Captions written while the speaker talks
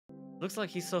Looks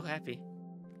like he's so happy.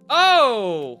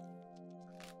 Oh!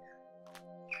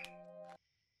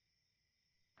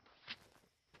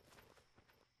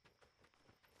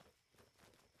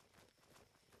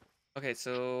 Okay,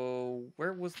 so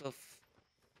where was the...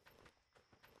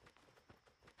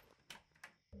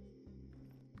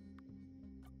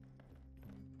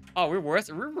 Oh, we're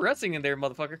resting in there,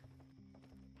 motherfucker.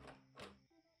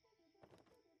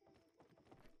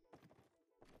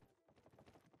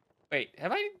 Wait,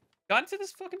 have I gotten to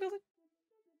this fucking building?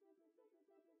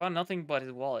 Found nothing but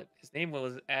his wallet. His name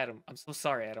was Adam. I'm so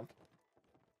sorry, Adam.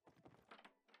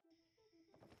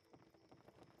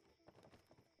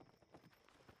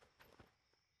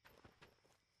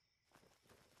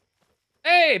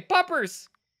 Hey, Poppers!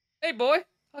 Hey, boy!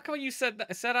 How come you set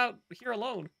out here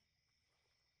alone?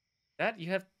 That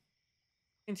you have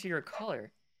into your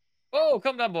color. Oh,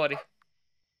 come down, buddy.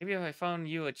 Maybe if I found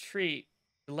you a treat,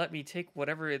 to let me take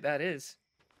whatever that is.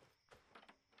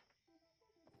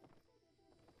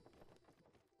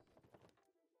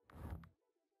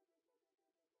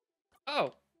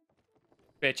 Oh.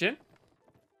 Bitchin'.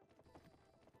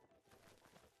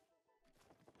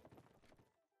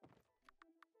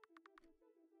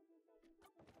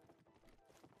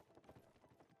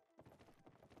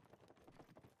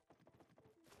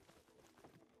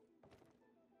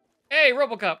 Hey,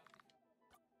 Robocop!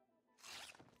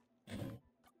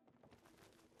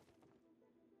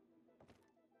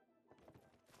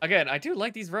 Again, I do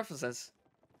like these references.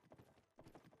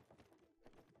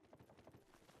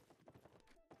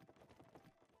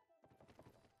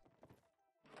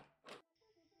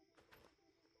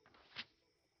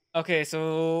 Okay,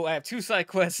 so I have 2 side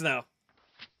quests now.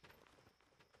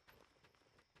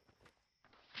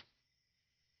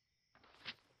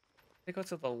 I go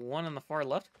to the one on the far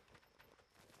left.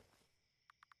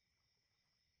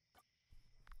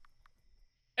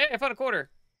 Hey, I found a quarter.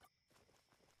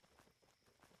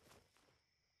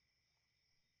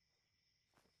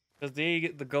 Because they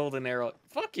get the golden arrow.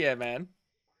 Fuck yeah, man.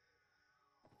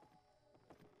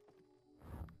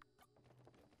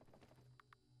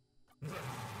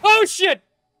 Oh shit!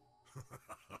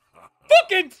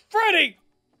 Fucking Freddy!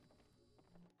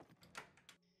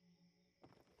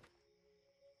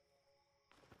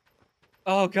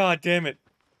 Oh god damn it.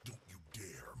 Don't you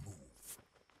dare move.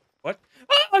 What?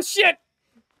 Oh shit!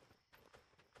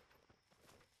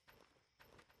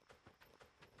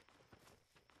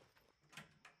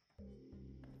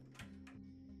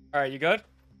 Alright, you good?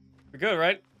 We're good,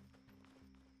 right?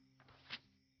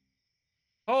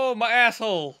 Oh, my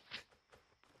asshole!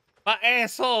 My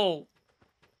asshole!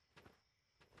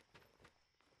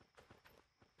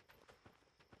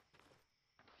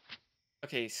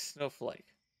 Okay, snowflake.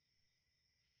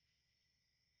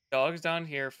 Dogs down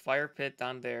here, fire pit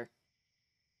down there.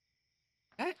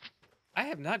 I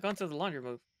have not gone to the laundry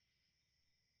move.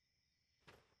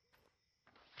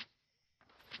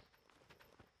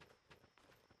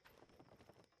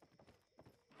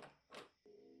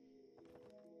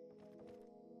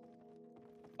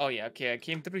 Oh yeah, okay, I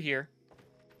came through here.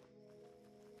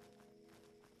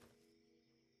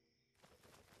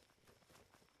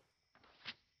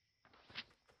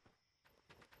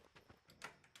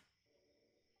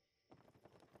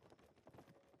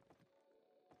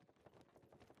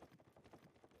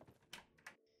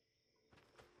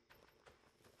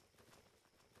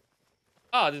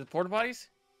 Oh, there's the porta potties?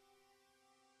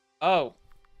 Oh.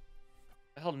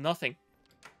 The hell, nothing.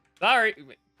 Sorry.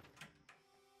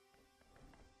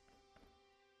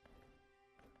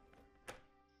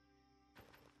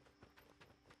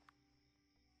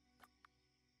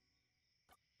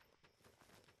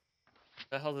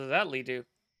 The hell does that lead to?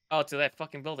 Oh, to that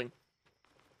fucking building.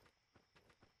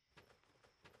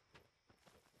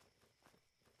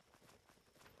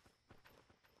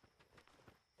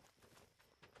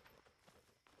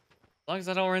 As long as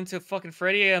I don't run into fucking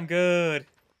Freddy, I'm good.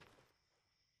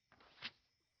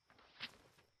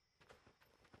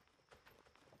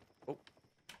 Oh.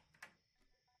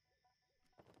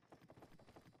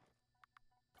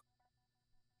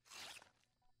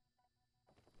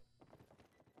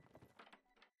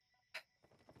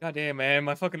 God damn, man,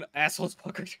 my fucking asshole's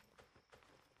puckered.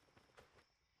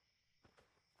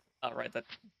 Alright, that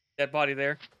dead body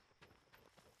there.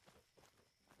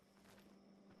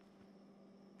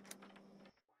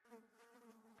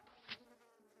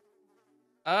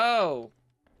 Oh.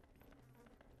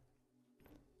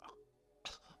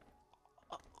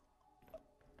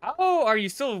 How are you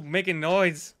still making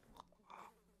noise?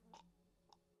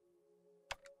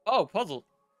 Oh, puzzle.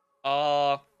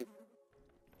 Uh,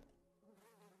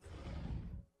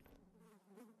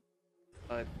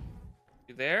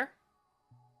 you there?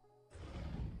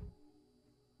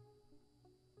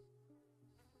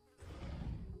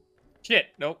 Shit.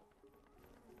 Nope.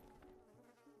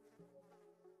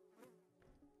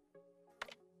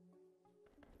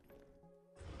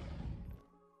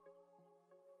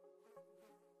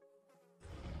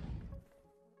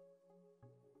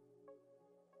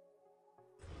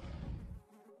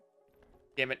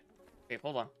 Damn it. Okay,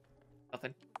 hold on.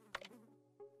 Nothing.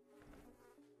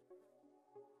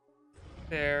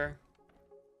 There.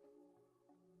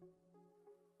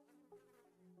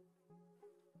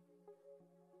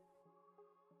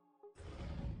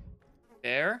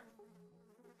 There.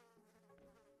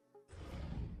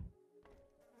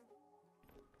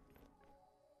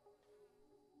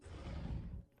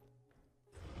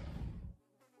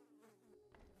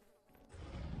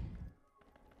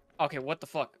 Okay, what the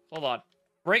fuck? Hold on.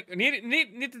 Break.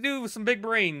 Need to do some big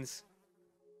brains.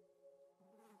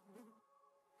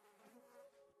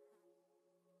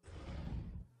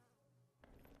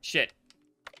 Shit.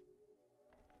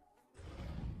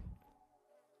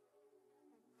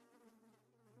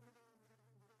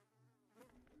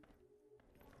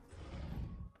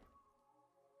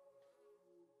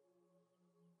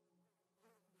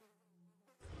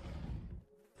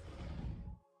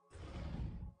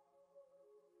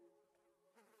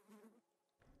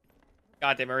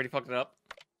 God damn, I already fucked it up.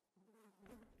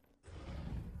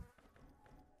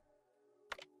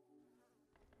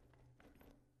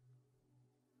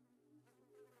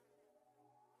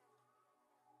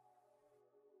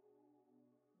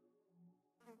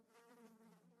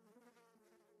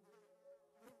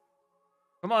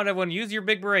 Come on, everyone, use your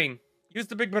big brain. Use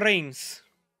the big brains.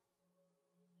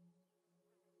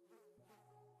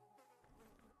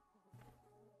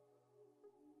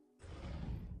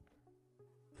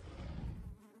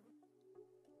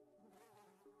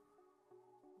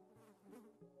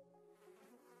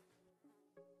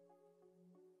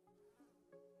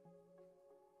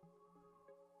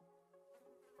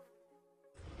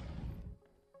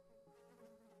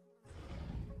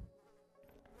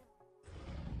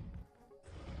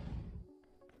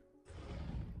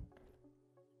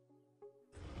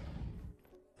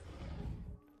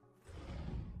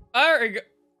 There we go.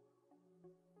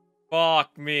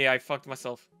 Fuck me, I fucked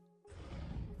myself.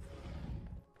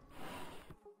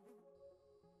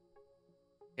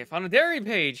 Okay, found a diary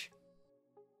page.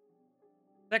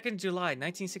 2nd July,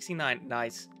 1969.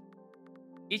 Nice.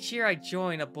 Each year I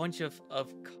join a bunch of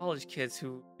college kids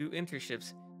who do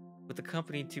internships with the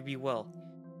company to be well.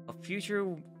 A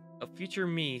future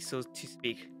me, so to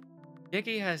speak.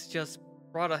 Jackie has just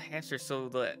brought a hamster so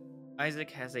that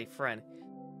Isaac has a friend.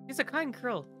 She's a kind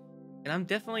girl, and I'm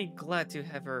definitely glad to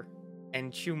have her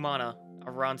and Chumana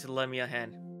around to lend me a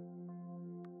hand.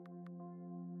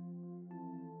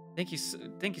 Thank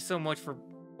you so much for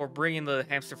bringing the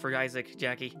hamster for Isaac,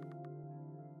 Jackie.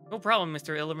 No problem,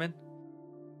 Mr. Illerman.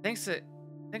 Thanks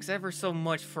ever so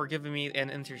much for giving me an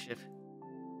internship.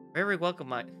 Very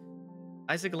welcome,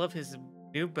 Isaac loved his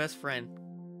new best friend.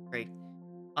 Great.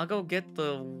 I'll go get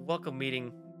the welcome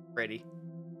meeting ready.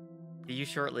 See you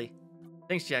shortly.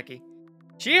 Thanks, Jackie.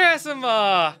 She has some,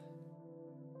 I'm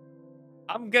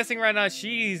guessing right now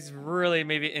she's really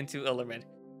maybe into Illerman.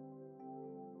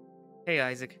 Hey,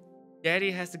 Isaac. Daddy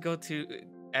has to go to...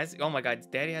 oh my god,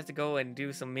 Daddy has to go and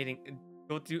do some meeting...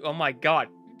 oh my god.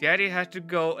 Daddy has to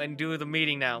go and do the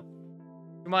meeting now.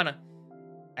 Come on.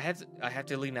 I have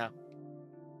to leave now.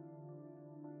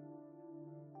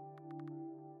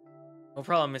 No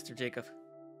problem, Mr. Jacob.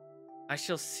 I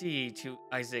shall see to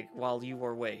Isaac while you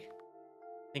are away.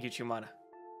 Thank you, Chumana.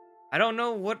 I don't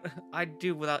know what I'd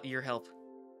do without your help.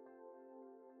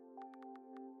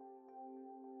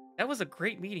 That was a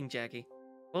great meeting, Jackie.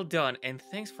 Well done, and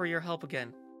thanks for your help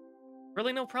again.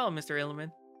 Really no problem, Mr.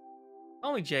 Illerman.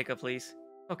 Call me Jacob, please.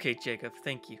 Okay, Jacob,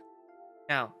 thank you.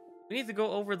 Now, we need to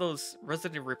go over those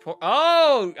resident report.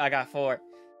 Oh, I got 4.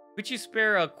 Could you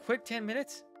spare a quick 10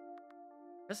 minutes?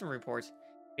 Resident reports.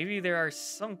 Maybe there are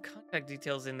some contact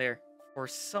details in there for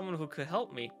someone who could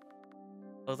help me.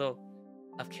 Although,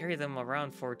 I've carried them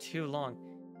around for too long.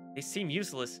 They seem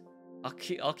useless. I'll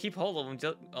keep hold of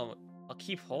them. I'll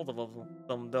keep hold of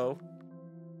them though.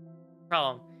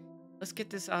 Problem. Let's get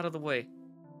this out of the way.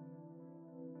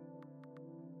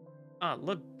 Ah,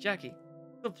 look, Jackie.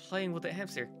 Still playing with the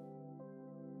hamster.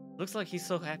 Looks like he's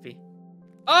so happy.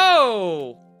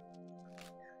 Oh!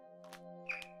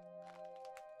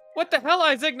 What the hell,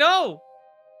 Isaac? No!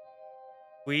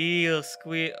 Squeal.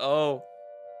 Oh.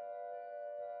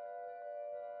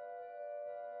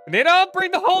 Nina,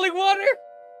 bring the holy water!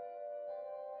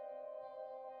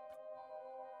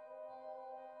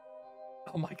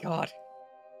 Oh my god.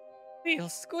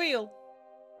 Squeal.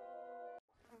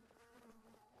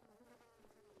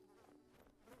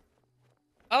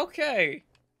 Okay.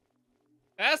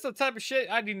 That's the type of shit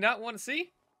I do not want to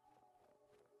see.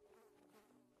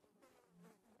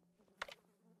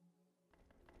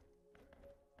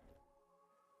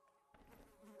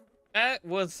 That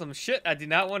was some shit I did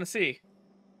not want to see.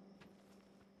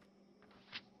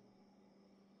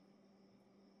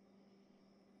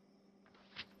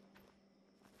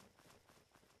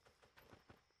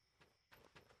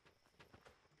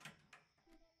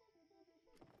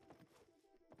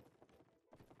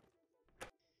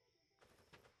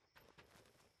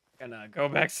 Gonna go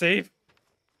back safe.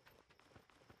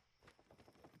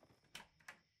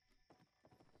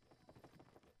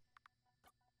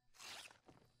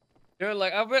 Dude,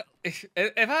 like, I bet if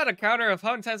I had a counter of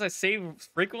how many times I save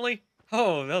frequently,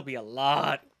 oh, there'll be a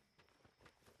lot.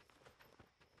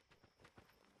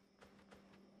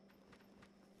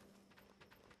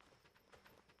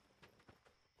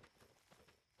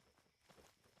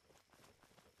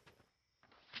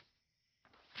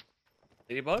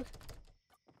 Ladybug?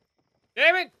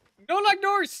 Damn it! Don't lock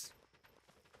doors!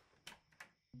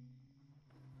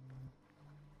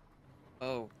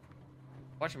 Oh.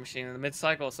 Washing machine in the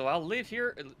mid-cycle, so I'll leave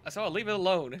here, so I'll leave it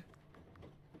alone.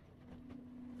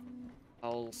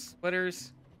 All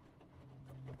sweaters.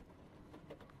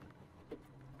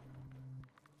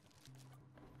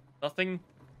 Nothing.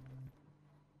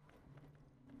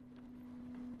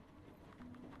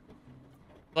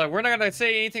 Like, we're not gonna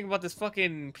say anything about this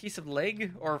fucking piece of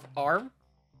leg or arm.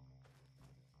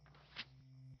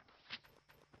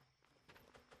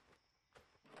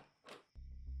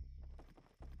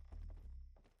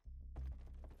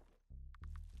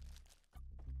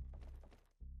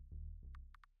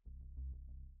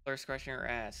 Or scratching her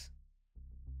ass.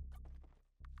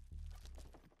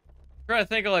 I'm trying to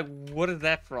think of, like, what is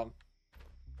that from?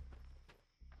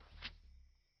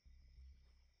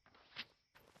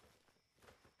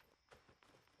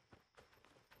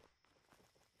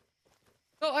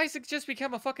 Oh, Isaac just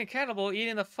became a fucking cannibal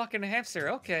eating the fucking hamster.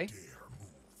 Okay. Dare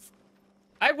move.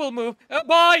 I will move. Oh,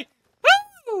 boy!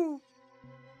 Woo!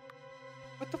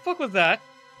 What the fuck was that?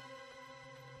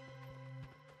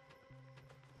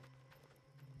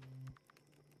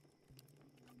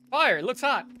 Fire! It looks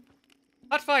hot.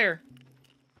 Hot fire.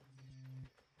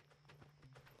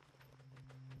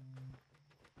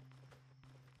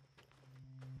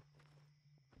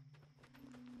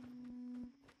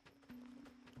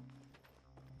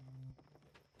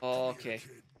 Okay.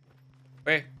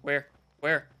 Wait,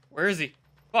 where is he?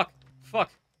 Fuck,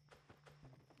 fuck.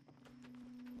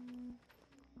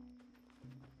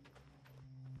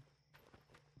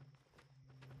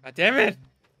 God damn it!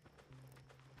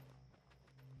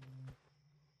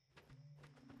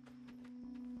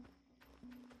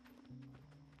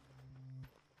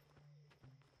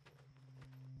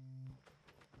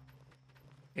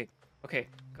 Okay, okay,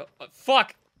 go,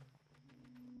 fuck!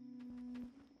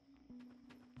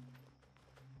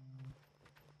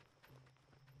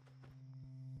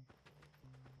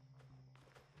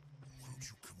 Won't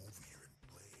you come over here and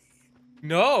play?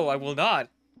 No, I will not.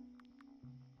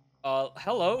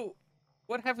 Hello?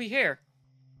 What have we here?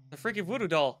 The freaking voodoo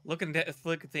doll looking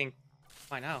thing.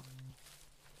 Why now?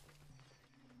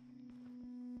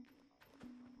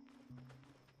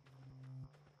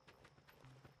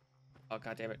 Oh,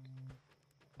 god damn it.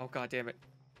 Oh, god damn it.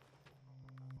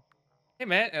 Hey,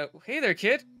 man. Hey there,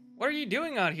 kid. What are you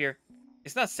doing out here?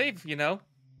 It's not safe, you know.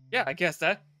 Yeah, I guess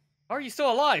that. How are you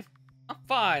still alive? I'm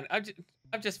fine.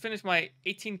 I've just finished my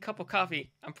 18 cup of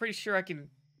coffee. I'm pretty sure I can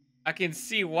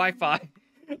see Wi-Fi.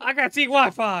 I can see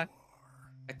Wi-Fi.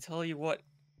 I tell you what,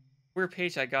 weird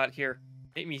page I got here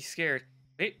made me scared.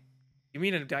 Wait, you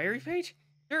mean a diary page?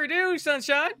 Sure do,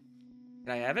 sunshine.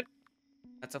 Can I have it?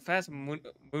 Not so fast,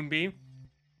 Moonbeam.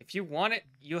 If you want it,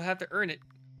 you'll have to earn it.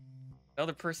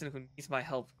 Another person who needs my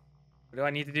help. What do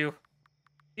I need to do?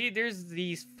 See, there's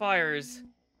these fires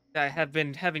that I have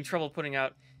been having trouble putting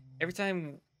out. Every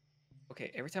time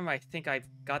I think I've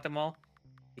got them all,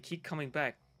 they keep coming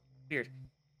back. Weird.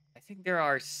 I think there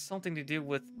are something to do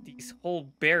with this whole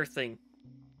bear thing.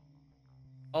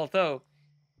 Although,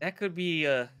 that could be,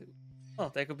 that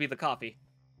could be the coffee.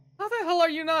 How the hell are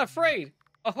you not afraid?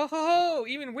 Oh ho ho ho!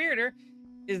 Even weirder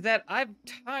is that I've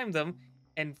timed them,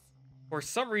 and for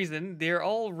some reason, they're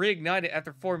all reignited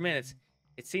after 4 minutes.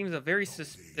 It seems a very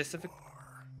specific...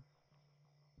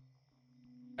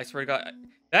 I swear to God,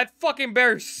 that fucking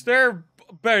bear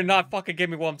better not fucking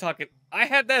give me while I'm talking. I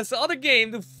had this other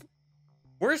game,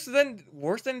 worse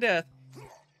than death.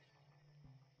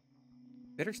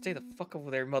 Better stay the fuck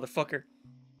over there, motherfucker.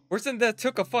 Worse than death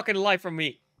took a fucking life from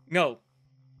me. No.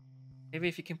 Maybe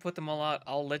if you can put them all out,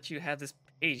 I'll let you have this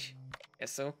page.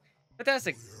 Guess so.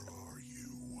 Fantastic. Where are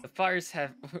you? fires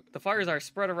have the fires are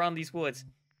spread around these woods.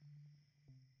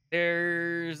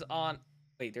 There's on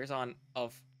there's on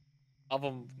of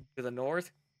them to the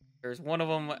north. There's one of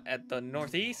them at the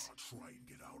northeast. Try and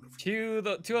get out of here.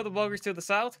 Two of the buggers to the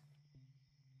south,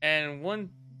 and one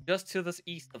just to the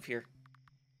east of here.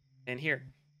 And here,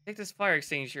 take this fire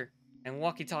extinguisher and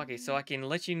walkie-talkie so I can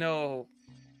let you know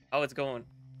how it's going.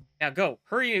 Now go,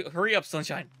 hurry up,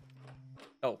 Sunshine.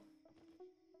 Oh,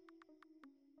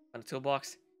 on the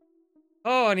toolbox.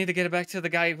 Oh, I need to get it back to the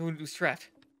guy who's trapped.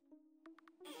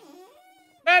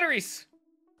 Batteries!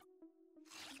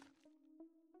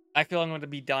 I feel I'm going to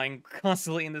be dying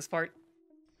constantly in this part.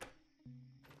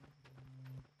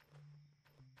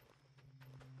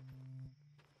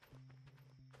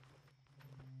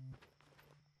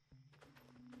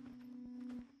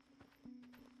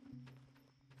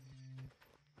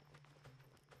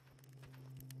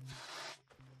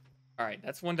 Alright,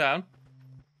 that's one down.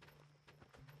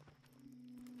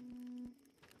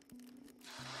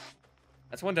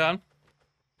 That's one down.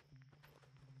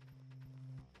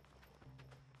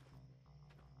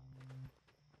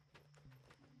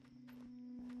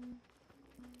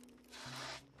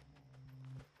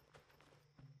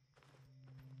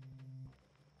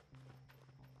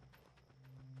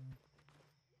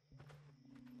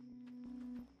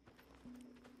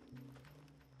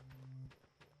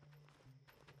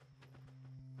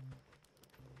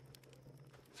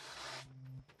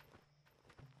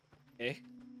 Okay.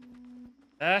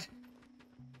 That.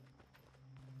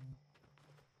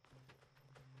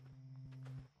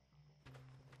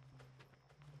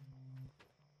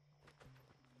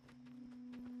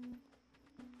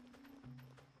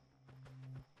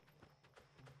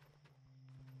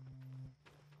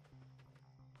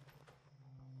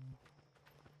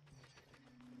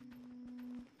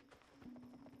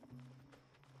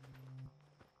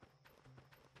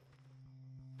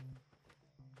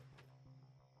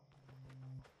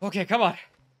 Okay, come on.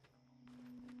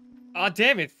 Aw,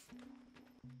 damn it.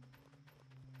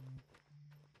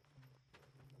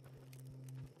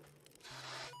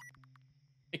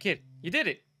 Hey, kid, you did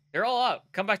it. They're all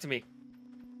out. Come back to me.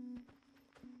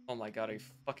 Oh my god, are you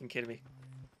fucking kidding me?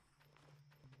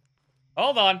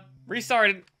 Hold on.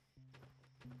 Restarted.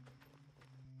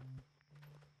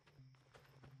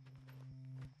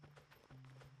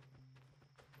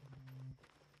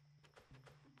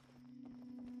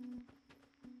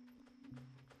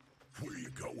 Where you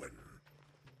going?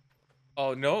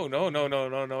 Oh,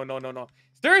 no.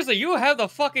 Seriously, you have the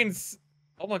fucking...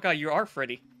 Oh my god, you are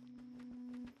Freddy.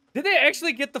 Did they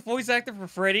actually get the voice actor for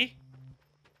Freddy?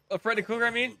 Freddy Krueger,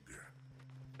 I mean?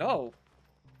 No.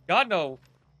 God, no.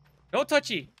 No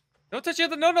touchy. No touchy of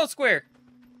the no-no square.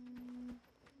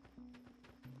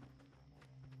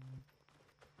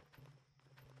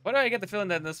 Why do I get the feeling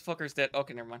that this fucker's dead?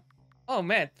 Okay, never mind. Oh,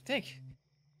 man. Thank you.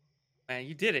 Man,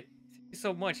 you did it. Thank you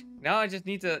so much. Now I just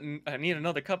need to... I need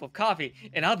another cup of coffee,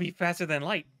 and I'll be faster than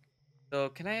light. So,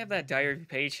 can I have that diary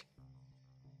page?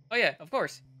 Oh, yeah, of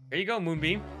course. Here you go,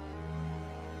 Moonbeam.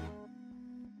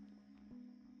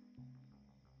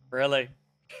 Really?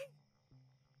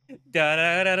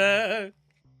 Da-da-da-da.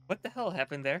 What the hell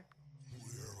happened there?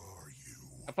 Where are you?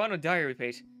 I found a diary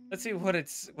page. Let's see what it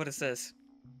says.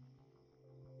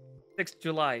 6th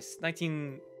July,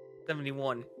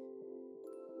 1971.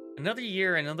 Another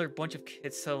year, another bunch of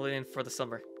kids settled in for the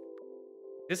summer.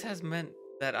 This has meant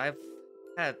that I've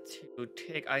had to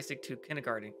take Isaac to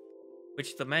kindergarten,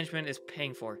 which the management is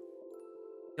paying for.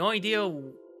 No idea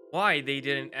why they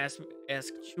didn't ask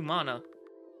Chumana.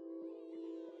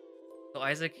 So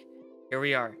Isaac, here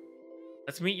we are.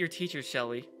 Let's meet your teachers, shall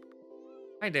we?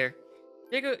 Hi there.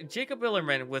 Jacob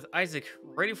Willerman with Isaac,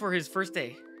 ready for his first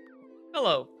day.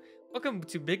 Hello. Welcome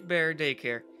to Big Bear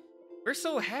Daycare. We're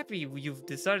so happy you've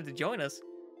decided to join us.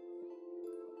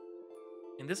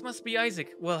 And this must be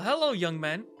Isaac. Well, hello, young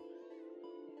man.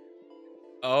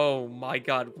 Oh my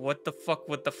god, what the fuck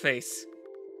with the face?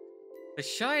 The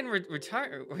shy and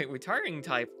retiring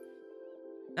type.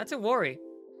 Not to worry.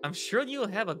 I'm sure you'll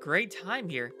have a great time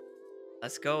here.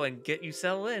 Let's go and get you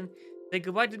settled in. Say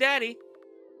goodbye to Daddy.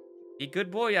 Be a good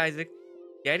boy, Isaac.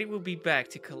 Daddy will be back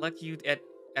to collect you at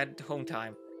home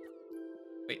time.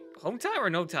 Wait, home time or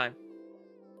no time?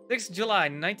 6th July,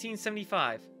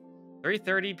 1975.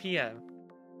 3:30 p.m.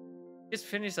 Just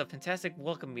finished a fantastic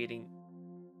welcome meeting.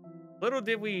 Little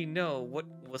did we know what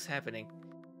was happening.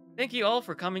 Thank you all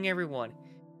for coming, everyone.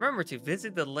 Remember to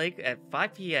visit the lake at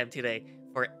 5 p.m. today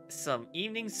for some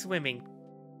evening swimming.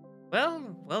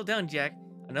 Well done, Jack.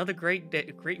 Another great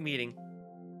meeting.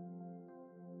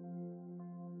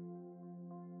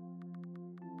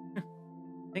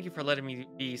 Thank you for letting me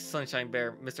be Sunshine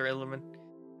Bear, Mr. Illerman.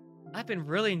 I've been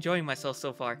really enjoying myself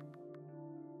so far.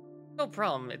 No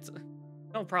problem. It's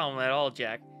no problem at all,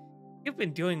 Jack. You've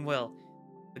been doing well.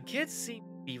 The kids seem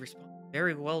to be responding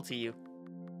very well to you.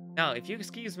 Now, if you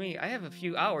excuse me, I have a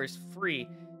few hours free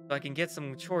so I can get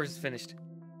some chores finished.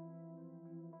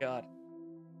 God.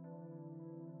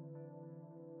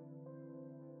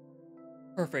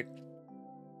 Perfect.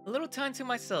 A little time to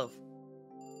myself.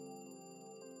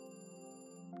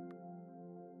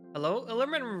 Hello,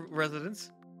 Illerman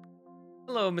residents.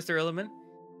 Hello, Mr. Illerman.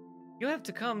 You have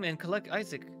to come and collect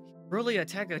Isaac. He brutally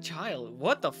attacked a child.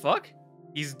 What the fuck?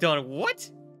 He's done what?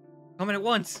 Coming at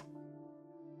once.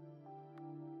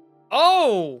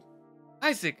 Oh!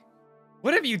 Isaac,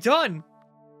 what have you done?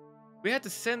 We had to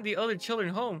send the other children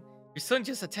home. Your son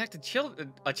just attacked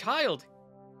a child.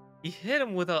 He hit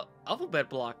him with a alphabet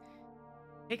block.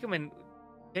 Take him and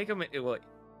what?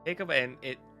 Take him and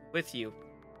it with you.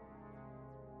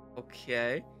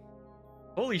 Okay.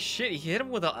 Holy shit! He hit him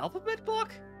with an alphabet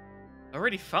block. I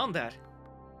already found that.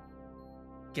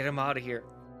 Get him out of here.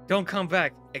 Don't come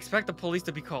back. Expect the police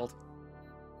to be called.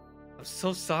 I'm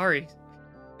so sorry.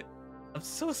 I'm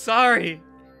so sorry.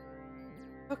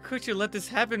 How could you let this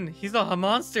happen? He's a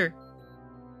monster.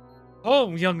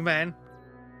 Oh, young man.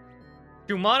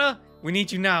 Jumana, we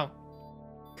need you now.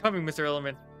 Coming, Mr.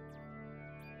 Ellerman.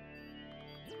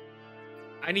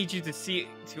 I need you to see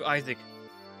to Isaac.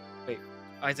 Wait,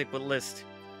 Isaac with list.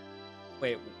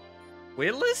 Wait,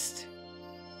 with list?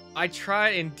 I try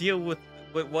and deal with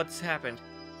what's happened.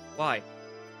 Why?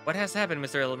 What has happened,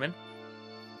 Mr. Ellerman?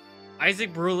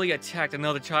 Isaac brutally attacked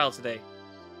another child today.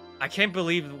 I can't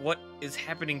believe what is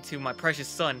happening to my precious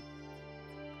son.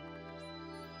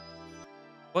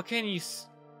 What can you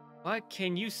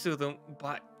sue them,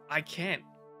 but I can't.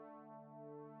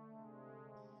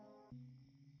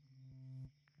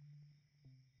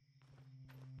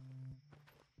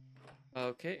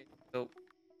 Okay, so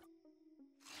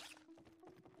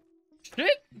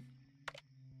shit.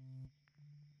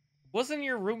 Wasn't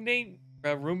your roommate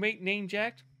named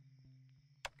Jack?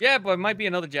 Yeah, but it might be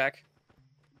another Jack.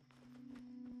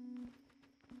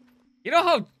 You know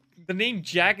how the name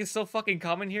Jack is so fucking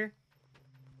common here?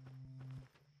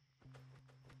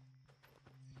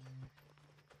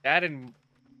 Dad and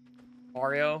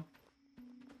Mario.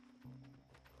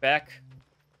 Beck.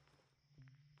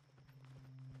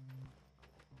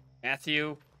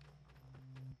 Matthew.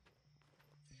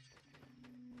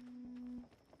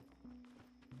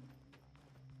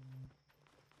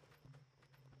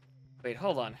 Wait,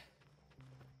 hold on.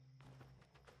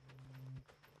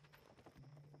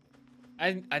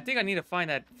 I think I need to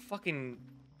find that fucking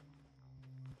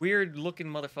weird looking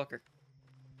motherfucker.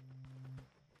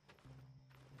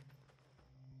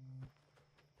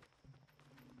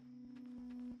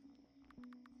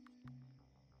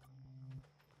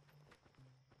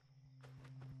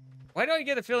 Why do I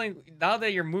get the feeling now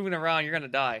that you're moving around, you're gonna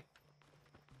die?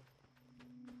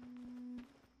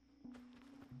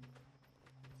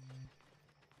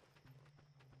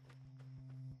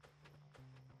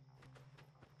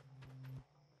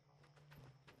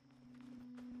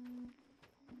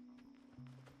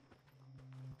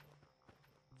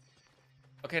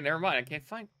 Okay, never mind. I can't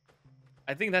find.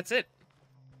 I think that's it.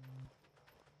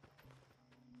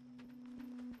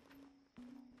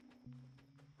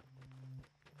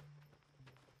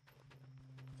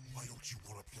 Why don't you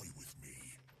want to play with me?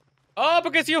 Oh,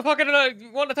 because you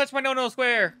fucking want to touch my no-no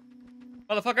square,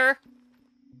 motherfucker.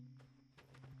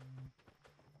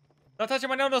 Don't touch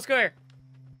my no-no square.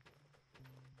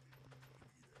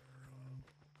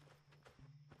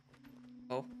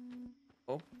 Oh.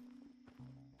 Oh.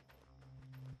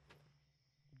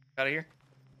 Out of here.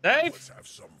 Safe. Let's have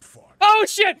some fun. Oh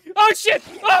shit! Oh shit!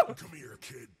 Oh! Come here,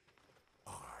 kid.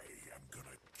 I am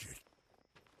gonna get.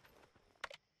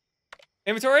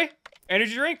 Inventory.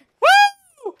 Energy drink.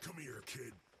 Woo! Come here,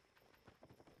 kid.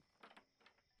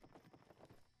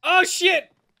 Oh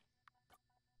shit!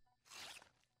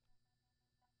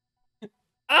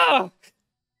 Oh!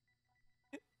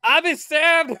 I've been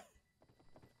stabbed.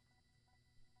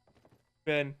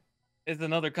 Ben, is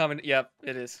another comment? Yep,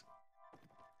 it is.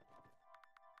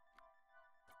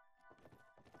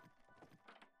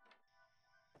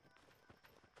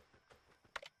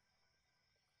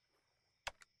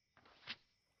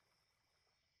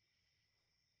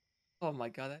 Oh my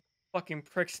god, that fucking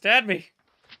prick stabbed me.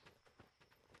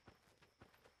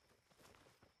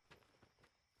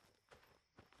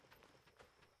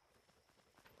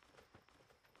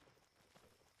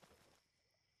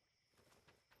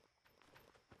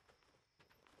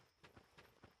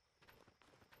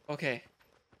 Okay,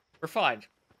 we're fine.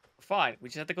 We're fine. We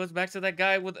just have to go back to that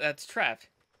guy with that's trapped.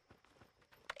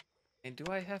 And do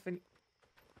I have any...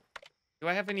 Do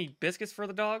I have any biscuits for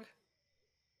the dog?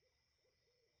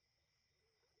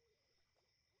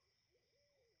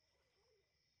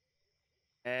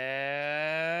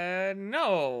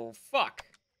 No. Fuck.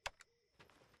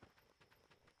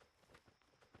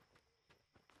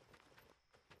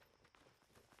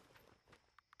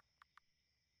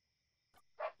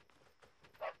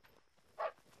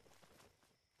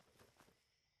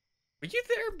 Were you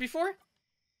there before?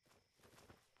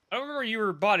 I don't remember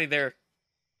your body there.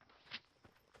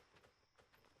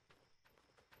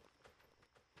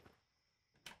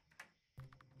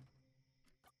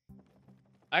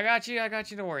 I got you,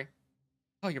 don't worry.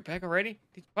 Oh, you're back already?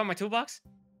 Did you find my toolbox?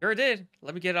 Sure did.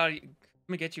 Let me get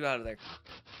you out of there.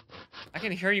 I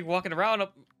can hear you walking around.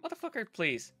 Motherfucker,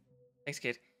 please. Thanks,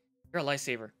 kid. You're a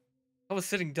lifesaver. I was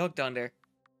sitting duck down there.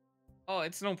 Oh,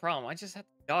 it's no problem. I just had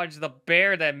to dodge the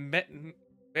bear that met...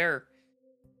 Bear.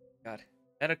 God.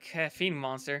 That a caffeine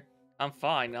monster. I'm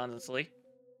fine, honestly.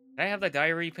 Can I have the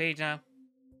diary page now?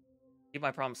 Keep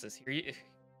my promises. Here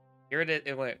it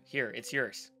is. Wait, here, it's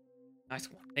yours. Nice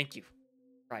one. Thank you.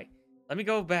 Right. Let me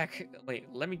go back. Wait,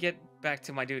 let me get back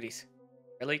to my duties.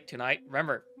 Really? Tonight?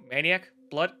 Remember, maniac,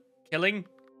 blood, killing.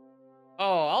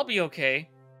 Oh, I'll be okay.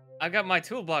 I got my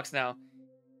toolbox now.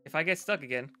 If I get stuck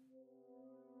again.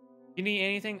 You need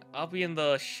anything? I'll be in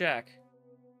the shack.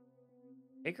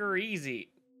 Take her easy.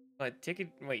 But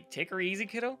take her easy,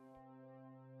 kiddo?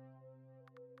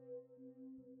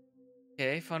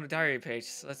 Okay, found a diary page.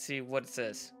 Let's see what it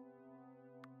says.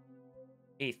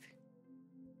 8th.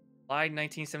 July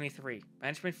 1973.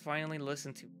 Management finally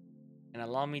listened to me and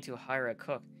allowed me to hire a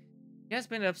cook. He has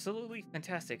been absolutely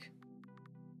fantastic.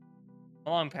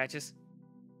 How long, Patches?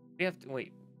 We have to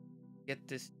wait. Get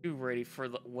this stew ready for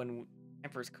when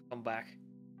campers come back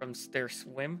from their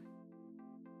swim.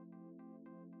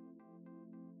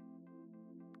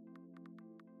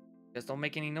 Just don't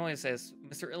make any noise, as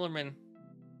Mr. Illerman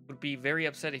would be very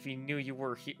upset if he knew you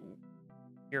were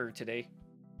here today.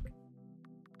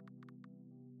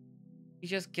 You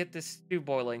just get this stew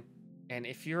boiling, and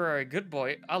if you're a good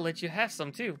boy, I'll let you have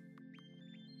some too.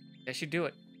 I should do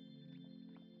it.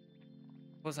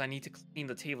 Suppose I need to clean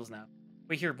the tables now.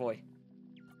 Wait here, boy.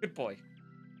 Good boy.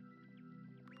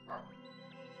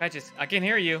 Patches, I can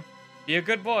hear you. Be a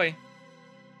good boy.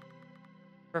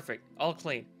 Perfect. All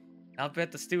clean. I'll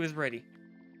bet the stew is ready.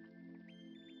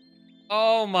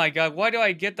 Oh my god, why do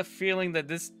I get the feeling that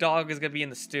this dog is gonna be in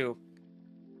the stew?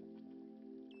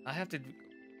 I'll have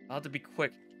to be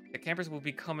quick. The campers will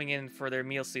be coming in for their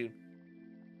meal soon.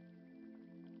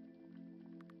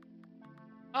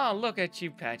 Oh, look at you,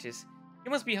 Patches.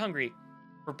 You must be hungry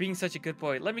for being such a good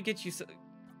boy. Let me get you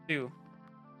stew.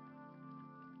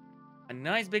 A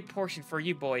nice big portion for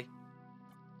you, boy.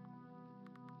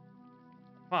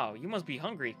 Wow, you must be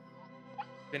hungry.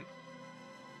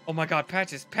 Oh my god,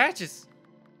 Patches! Patches!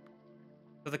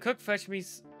 So the cook fetched me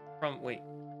from... Wait.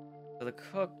 So the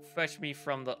cook fetched me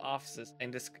from the offices,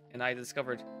 and I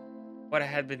discovered what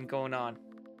had been going on.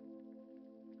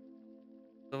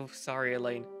 So sorry,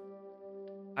 Elaine.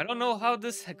 I don't know how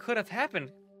this could have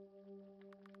happened.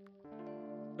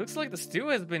 Looks like the stew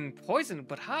has been poisoned,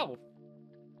 but how?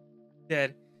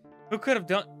 Dead. Who could have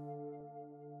done...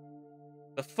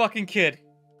 The fucking kid.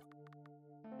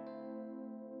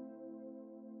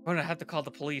 I'm gonna have to call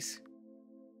the police.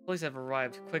 Police have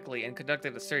arrived quickly and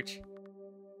conducted a search.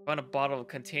 Found a bottle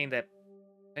contained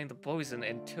the poison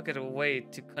and took it away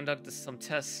to conduct some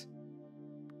tests.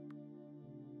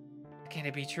 Can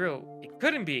it be true? It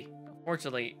couldn't be.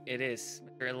 Unfortunately, it is,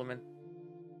 Mr. Illerman.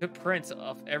 Took prints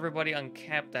of everybody on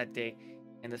camp that day,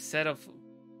 and the set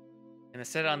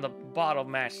on the bottle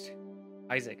matched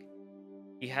Isaac.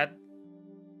 He had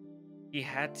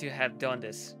to have done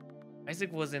this.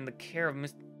 Isaac was in the care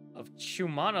of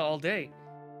Chumana all day.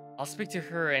 I'll speak to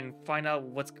her and find out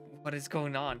what is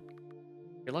going on.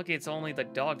 You're lucky it's only the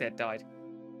dog that died.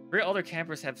 3 other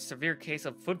campers have severe case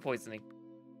of food poisoning.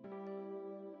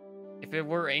 If it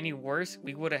were any worse,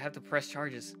 we would have to press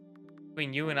charges.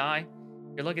 Between you and I,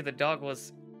 you're lucky the dog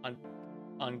was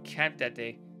on camp that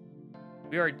day.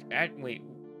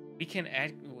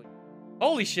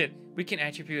 Holy shit! We can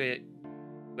attribute it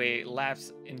to a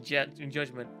lapse in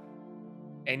judgment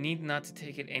and need not to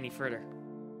take it any further.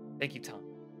 Thank you, Tom.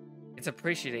 It's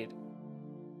appreciated.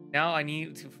 Now I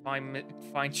need to find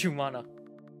Chumana.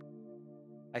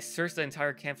 I searched the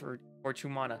entire camp for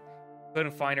Chumana.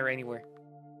 Couldn't find her anywhere.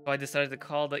 So I decided to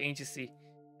call the agency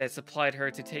that supplied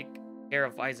her to take care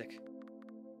of Isaac.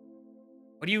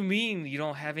 What do you mean you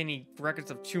don't have any records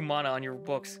of Chumana on your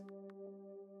books?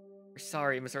 We're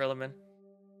sorry, Mr. Illerman,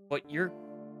 but your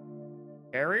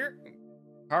carrier?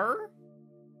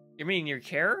 You mean your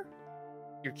carer?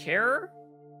 Your carer?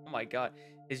 Oh my god.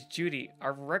 It's Judy.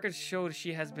 Our records showed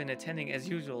she has been attending as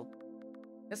usual.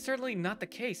 That's certainly not the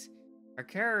case. Our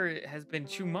carer has been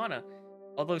Chumana,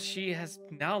 although she has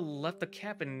now left the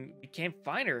camp and became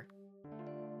finer.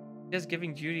 Just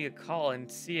giving Judy a call and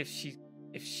see if she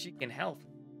can help.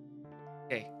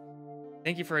 Okay.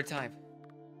 Thank you for your time.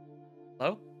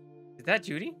 Hello? Is that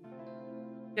Judy?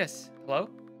 Yes. Hello?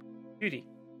 Judy.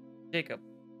 Jacob.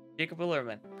 Jacob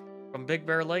Willerman. From Big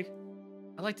Bear Lake.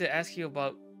 I'd like to ask you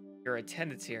about your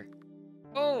attendance here.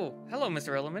 Oh, hello,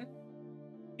 Mr. Illerman.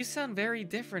 You sound very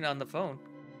different on the phone.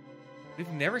 We've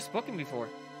never spoken before.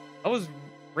 I was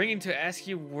ringing to ask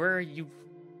you where you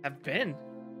have been.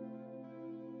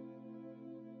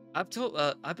 I've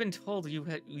been told you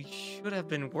should have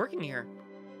been working here.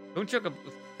 Don't joke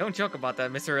about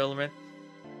that, Mr. Illerman.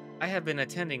 I have been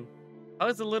attending.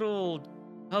 How's the little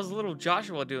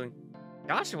Joshua doing?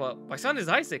 Joshua? My son is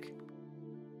Isaac.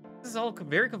 This is all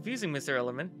very confusing, Mr.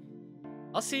 Illerman.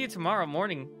 I'll see you tomorrow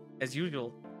morning, as usual.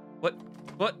 What?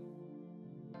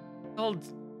 Told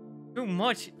too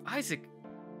much, Isaac.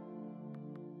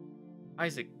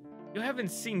 Isaac, you haven't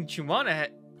seen Chumana,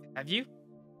 have you?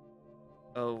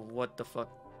 Oh, what the fuck?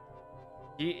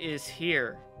 She is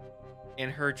here,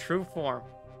 in her true form.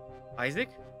 Isaac?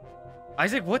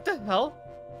 Isaac, what the hell?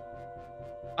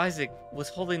 Isaac was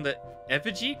holding the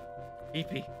effigy?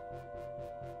 Creepy.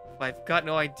 I've got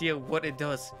no idea what it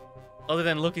does, other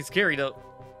than looking scary though.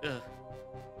 Ugh.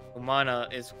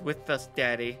 Umana is with us,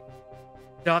 Daddy.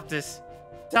 Stop this!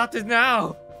 Stop this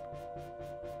now!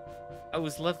 I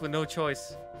was left with no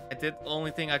choice. I did the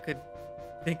only thing I could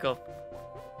think of.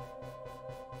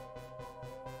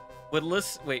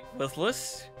 Witless?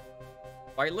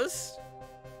 Whiteless?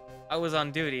 I was on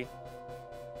duty.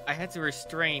 I had to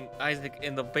restrain Isaac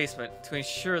in the basement to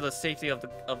ensure the safety of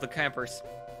the campers.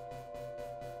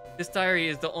 This diary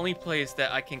is the only place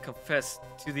that I can confess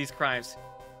to these crimes.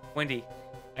 Wendy,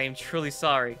 I am truly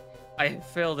sorry. I have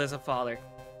failed as a father.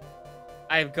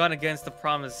 I have gone against the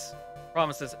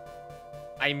promises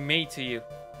I made to you.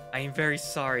 I am very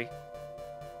sorry.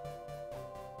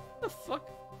 What the fuck?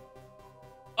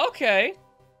 Okay.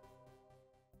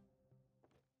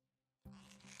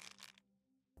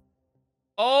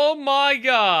 Oh my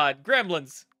god,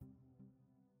 gremlins.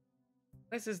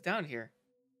 Why is this down here?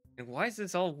 And why is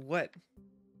this all wet?